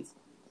the place.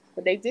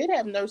 But they did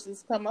have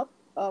nurses come up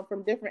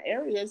from different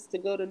areas to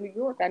go to New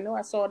York. I know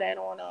I saw that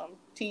on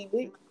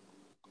TV.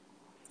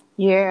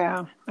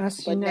 Yeah, I've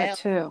seen But that now,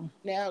 too.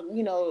 now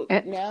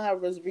And now I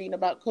was reading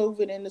about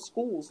COVID in the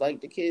schools.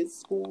 Like the kids'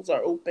 schools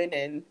are open,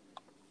 and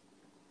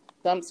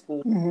some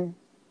schools. mhm.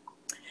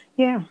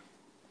 Yeah,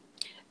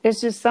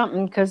 it's just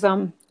something because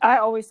I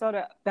always thought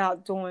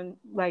about doing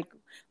like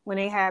when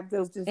they have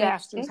those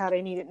disasters, Mhm. how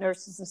they needed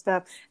nurses and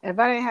stuff. And if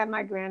I didn't have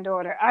my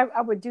granddaughter,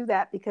 I would do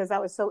that because I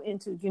was so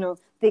into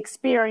the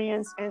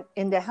experience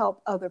and to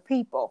help other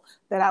people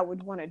that I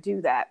would want to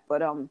do that.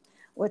 But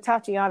with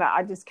Tatiana,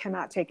 I just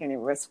cannot take any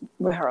risk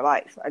with her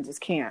life. I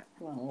just can't.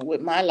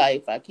 With my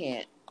life, I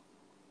can't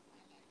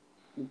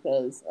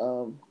because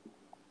I'm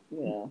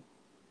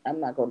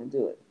not going to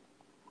do it.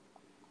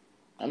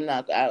 I'm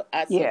not. I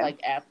said Yeah.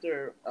 like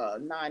after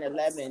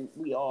 9/11,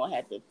 we all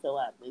had to fill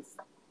out this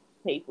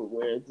paper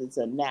where it's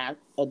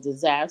a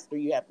disaster.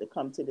 You have to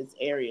come to this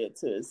area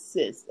to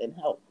assist and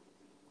help.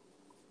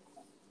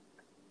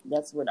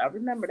 That's what I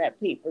remember. That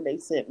paper they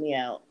sent me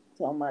out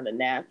talking about a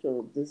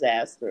natural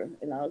disaster,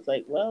 and I was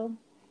like, well,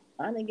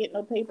 I didn't get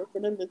no paper for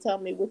them to tell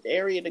me which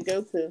area to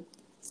go to.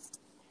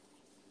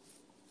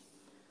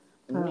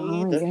 Me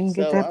You either. didn't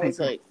get So that I was paper.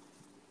 like,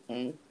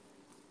 mm.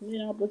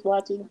 I was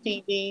watching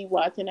TV,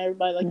 watching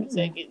everybody, like you Mm-mm.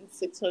 said, getting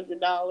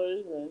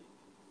 $600, and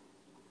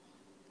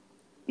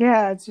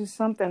Yeah, it's just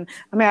something.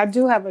 I mean, I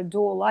do have a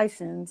dual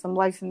license. I'm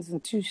licensed in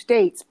 2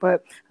 states,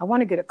 but I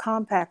want to get a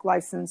compact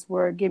license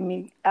where it give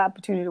me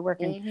opportunity to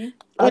work in mm-hmm.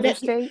 Well, other that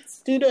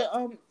states. do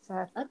the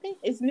So I think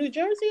is New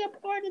Jersey a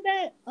part of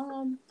that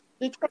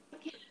Detroit.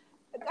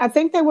 I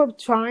think they were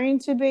trying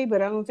to be,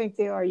 but I don't think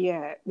they are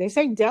yet. They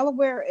say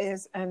Delaware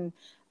is, and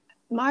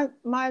my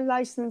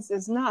license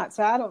is not.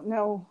 So I don't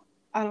know.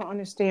 I don't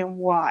understand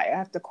why. I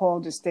have to call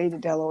the state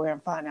of Delaware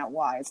and find out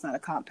why it's not a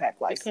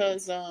compact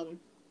Because license.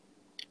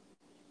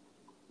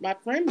 my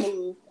friend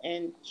moved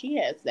and she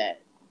has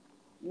that,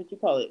 what you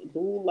call it,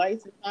 dual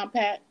license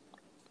compact.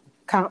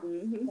 Com-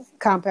 hmm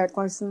Compact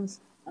license.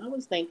 I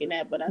was thinking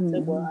that, but I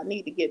said, well, Hmm. I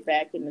need to get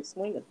back in the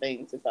swing of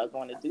things if I'm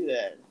going to do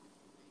that.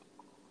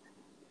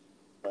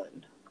 But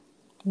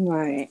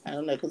Right. I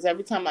don't know, because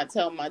every time I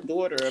tell my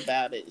daughter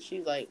about it,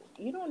 she's like,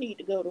 "You don't need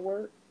to go to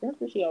work." That's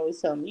what she always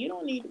tells me. You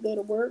don't need to go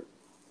to work.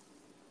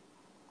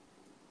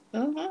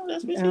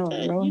 That's what she Oh,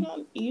 said. You really?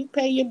 don't. You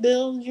pay your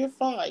bills. You're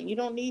fine. You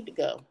don't need to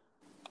go.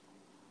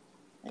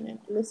 And then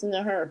I listen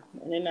to her,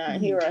 and then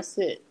here I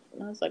sit,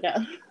 and I was like,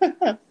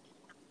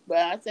 but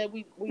I said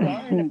we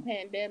are in a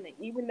pandemic,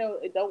 even though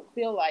it don't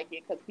feel like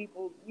it, because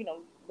people,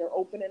 they're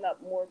opening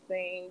up more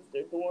things.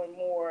 They're doing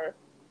more.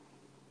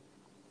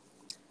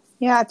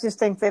 Yeah, I just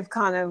think they've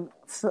kind of,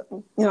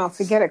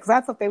 forget it. Because I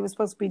thought they were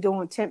supposed to be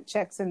doing temp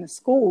checks in the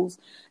schools,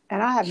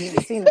 and I haven't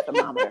even seen a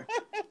thermometer.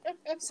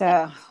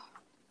 So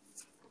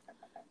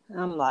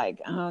I'm like,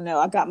 I don't know.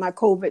 I got my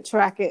COVID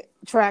tracking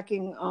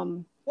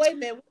Wait a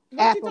minute, what you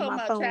app on talking my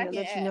about? phone to Tracking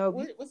let you app? know.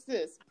 What's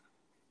this?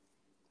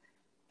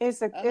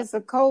 It's a Uh-huh. it's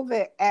a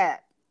COVID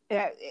app.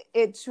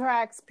 It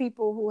tracks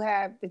people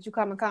that you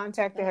come in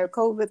contact that Uh-huh. have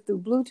COVID through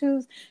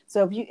Bluetooth.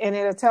 So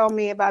it'll tell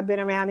me if I've been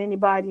around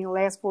anybody in the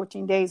last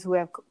 14 days who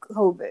have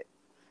COVID,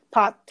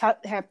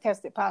 have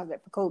tested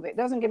positive for COVID. It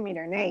doesn't give me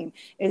their name.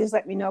 It just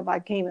let me know if I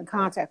came in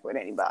contact with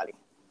anybody.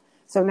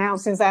 So now,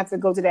 since I have to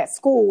go to that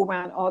school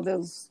around all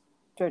those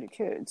dirty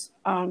kids,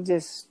 I'm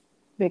just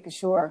making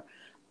sure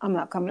I'm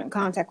not coming in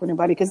contact with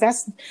anybody, because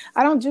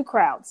I don't do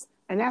crowds,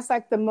 and that's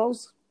like the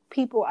most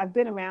people I've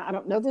been around. I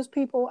don't know those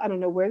people. I don't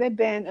know where they've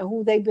been and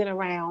who they've been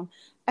around,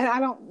 and I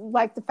don't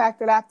like the fact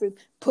that I have to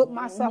put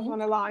myself Mm-hmm. on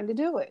the line to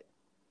do it.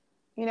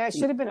 It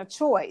should have been a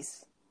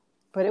choice,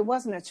 but it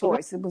wasn't a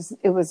choice. It was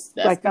That's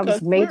like I because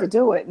was of made to work.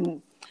 do it,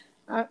 and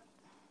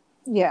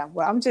yeah.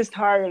 Well, I'm just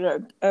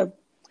tired of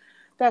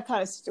that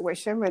kind of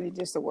situation. I'm ready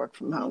just to work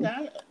from home.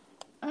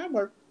 I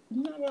work.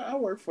 I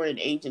work for an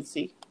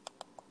agency.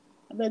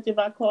 I bet you if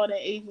I call that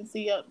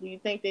agency up, do you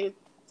think they'd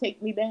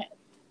take me back?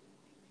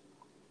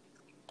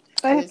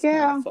 But Heck it's kind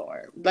of yeah.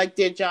 far. Like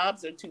their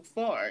jobs are too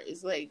far.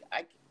 It's like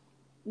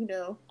you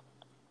know,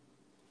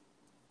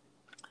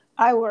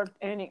 I worked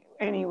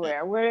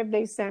anywhere. Where did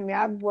they send me?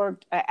 I've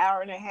worked an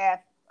hour and a half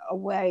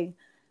away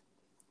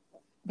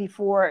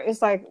before.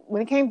 It's like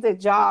when it came to the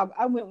job,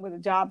 I went where the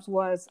jobs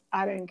was.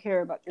 I didn't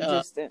care about the uh,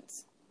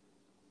 distance.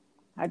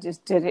 I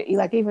just did it.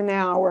 Like even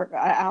now, I work an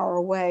hour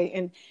away,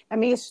 and I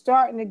mean it's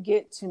starting to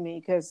get to me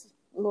because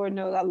Lord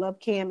knows I love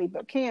Cammie,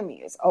 but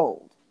Cammie is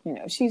old.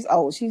 She's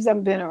old. She's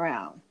never been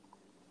around.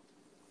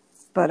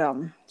 But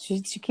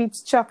she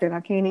keeps chucking.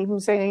 I can't even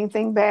say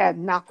anything bad.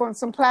 Knock on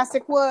some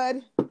plastic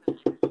wood.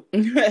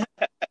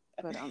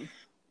 But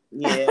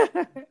yeah.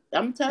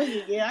 I'm telling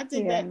you, yeah, I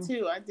did yeah. that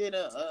too. I did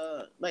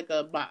a like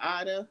a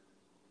Baada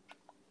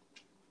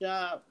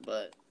job,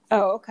 but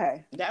Oh,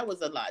 okay. that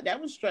was a lot.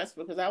 That was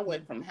stressful because I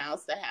went from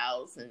house to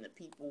house, and the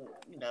people,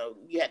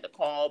 you had to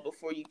call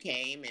before you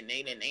came, and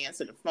they didn't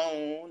answer the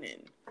phone,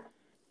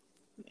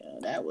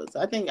 and that was.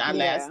 I think I Yeah.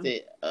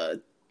 lasted.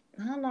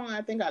 How long?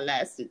 I think I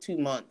lasted 2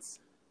 months.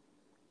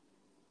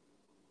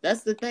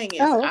 That's the thing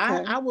is, Oh, I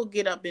okay. I will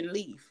get up and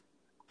leave.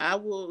 I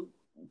will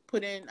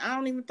put in. I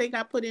don't even think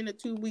I put in a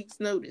 2 weeks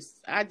notice.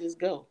 I just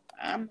go.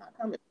 I'm not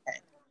coming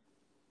back.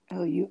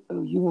 Oh, you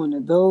one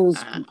of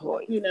those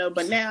employees.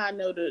 But now I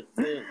know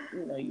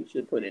you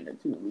should put in the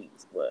 2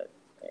 weeks. But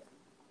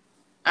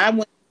I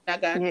went. I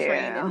got trained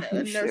in Yeah,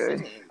 a you nursing should.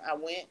 home. I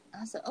went.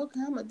 I said,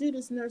 okay, I'm gonna do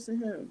this nursing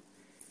home.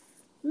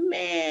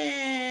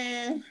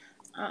 Man,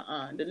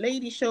 the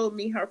lady showed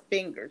me her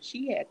finger.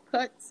 She had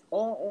cuts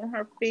all on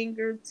her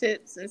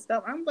fingertips and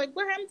stuff. I'm like,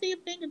 what happened to your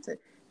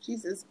fingertip? She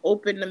says,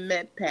 open the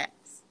med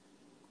packs.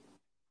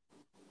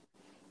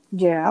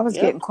 Yeah, I was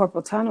Yep. getting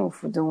carpal tunnel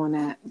for doing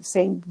that.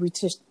 Same, we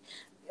just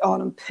all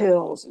them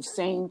pills at the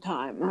same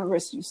time. My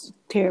wrist used to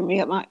tear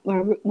me up. My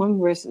one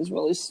wrist is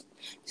really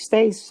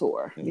stays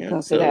sore Yep.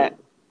 because of So that.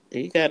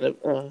 you gotta.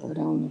 But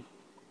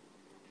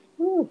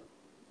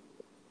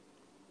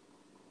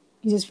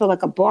you just feel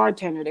like a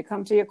bartender. They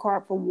come to your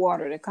cart for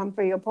water. They come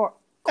for your cart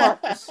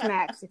for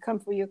snacks. They come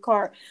for your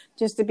cart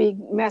just to be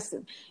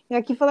messing.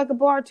 Like you feel like a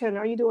bartender.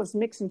 All you do is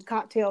mixing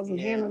cocktails and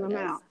Yeah, handing them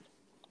that's. out.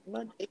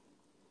 But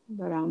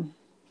But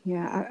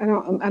yeah, I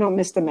don't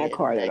miss the Met yeah, the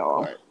card at med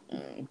all.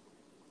 card.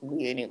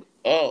 We ain't even.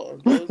 Oh,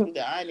 those we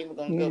got. I ain't even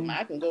gonna go. Yeah,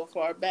 I can go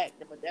far back,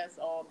 but that's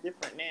all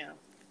different now.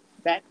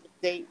 Back in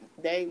the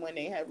day when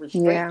they had yeah,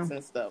 restraints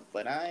and stuff,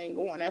 but I ain't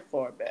going that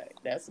far back.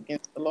 That's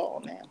against the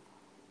law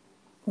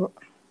now.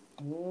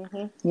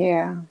 Hmm.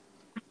 yeah.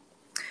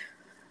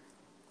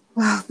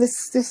 Well,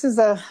 this is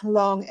a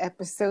long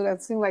episode.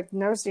 It seems like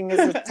nursing is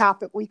a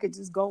topic we could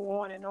just go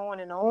on and on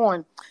and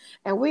on.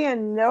 And we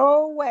in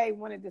no way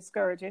want to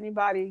discourage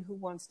anybody who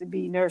wants to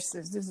be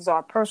nurses. This is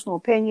our personal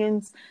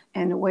opinions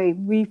and the way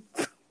we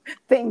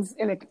things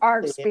in our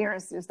Yeah.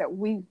 experiences that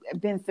we've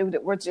been through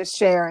that we're just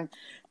sharing.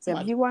 So if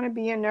My, you want to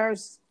be a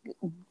nurse,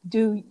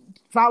 do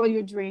follow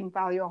your dream,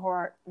 follow your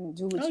heart, and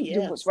oh do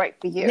yeah, what's right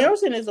for you.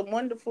 nursing is a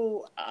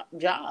wonderful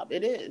job.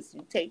 It is.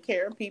 You take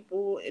care of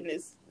people, and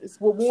it's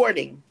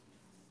rewarding.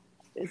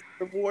 It's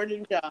a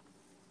rewarding job.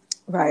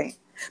 Right.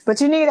 But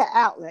you need an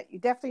outlet. You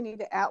definitely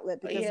need an outlet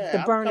Oh, because the yeah,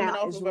 I'm coming burnout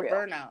off is of a real.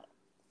 burnout.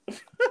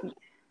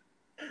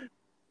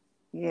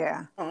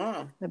 Yeah,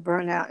 Uh-uh. the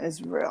burnout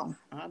is real.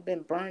 I've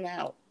been burnt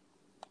out.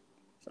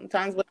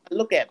 Sometimes when I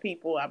look at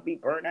people, I be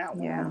burnt out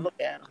when I Yeah, look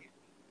at them.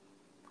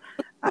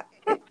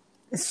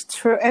 it's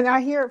true. And I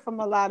hear it from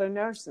a lot of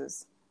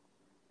nurses.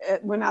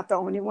 We're not the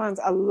only ones.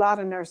 A lot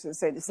of nurses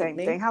say the same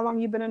Me thing. How long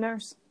you been a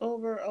nurse?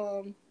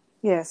 over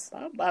Yes.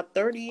 about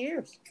 30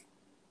 years.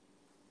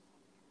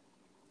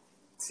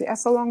 See,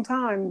 that's a long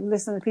time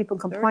listening to people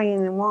 30.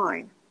 complain and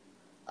whine.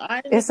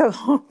 I It's a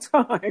long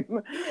time.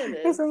 Yeah,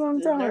 It's a long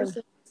the time.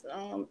 nurses,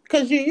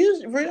 because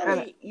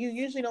And you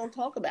usually don't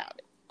talk about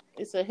it.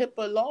 It's a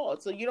HIPAA law,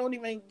 so you don't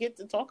even get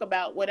to talk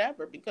about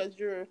whatever because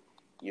you're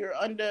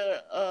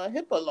under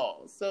HIPAA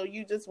law. So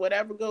you just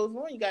whatever goes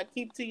on, you got to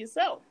keep to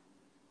yourself.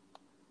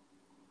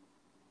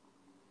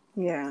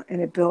 yeah,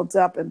 and it builds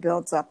up and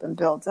builds up and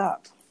builds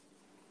up.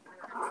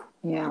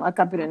 Yeah, like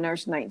I've been a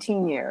nurse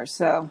 19 years.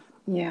 So,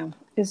 yeah,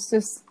 it's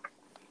just,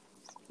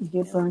 you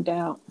get burned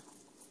out.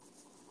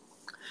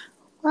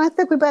 Well, I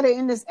think we better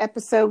end this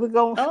episode. We're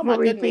going, Oh my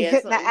we goodness,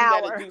 hitting the you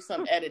got to hour. do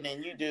some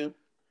editing. You do.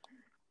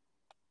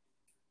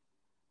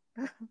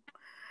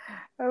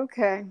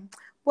 Okay.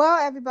 Well,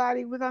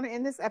 everybody, we're going to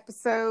end this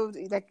episode.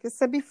 Like I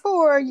said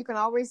before, you can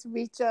always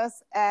reach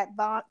us at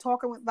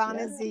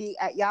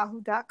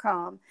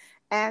talkingwithvonandz@yahoo.com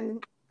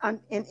and on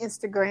in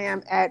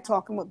Instagram at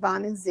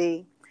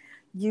talkingwithvonandz.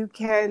 You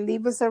can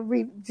leave us a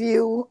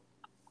review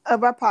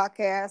of our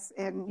podcast,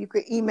 and you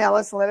could email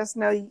us and let us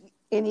know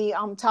any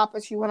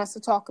topics you want us to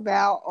talk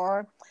about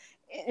or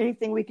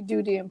anything we could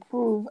do to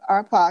improve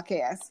our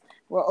podcast.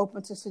 We're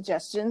open to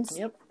suggestions.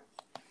 Yep.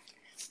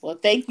 Well,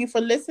 thank you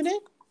for listening.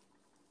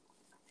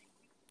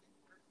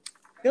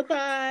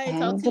 Goodbye. And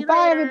Talk to you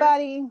goodbye, later.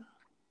 everybody.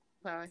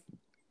 Bye.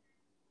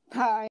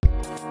 Bye.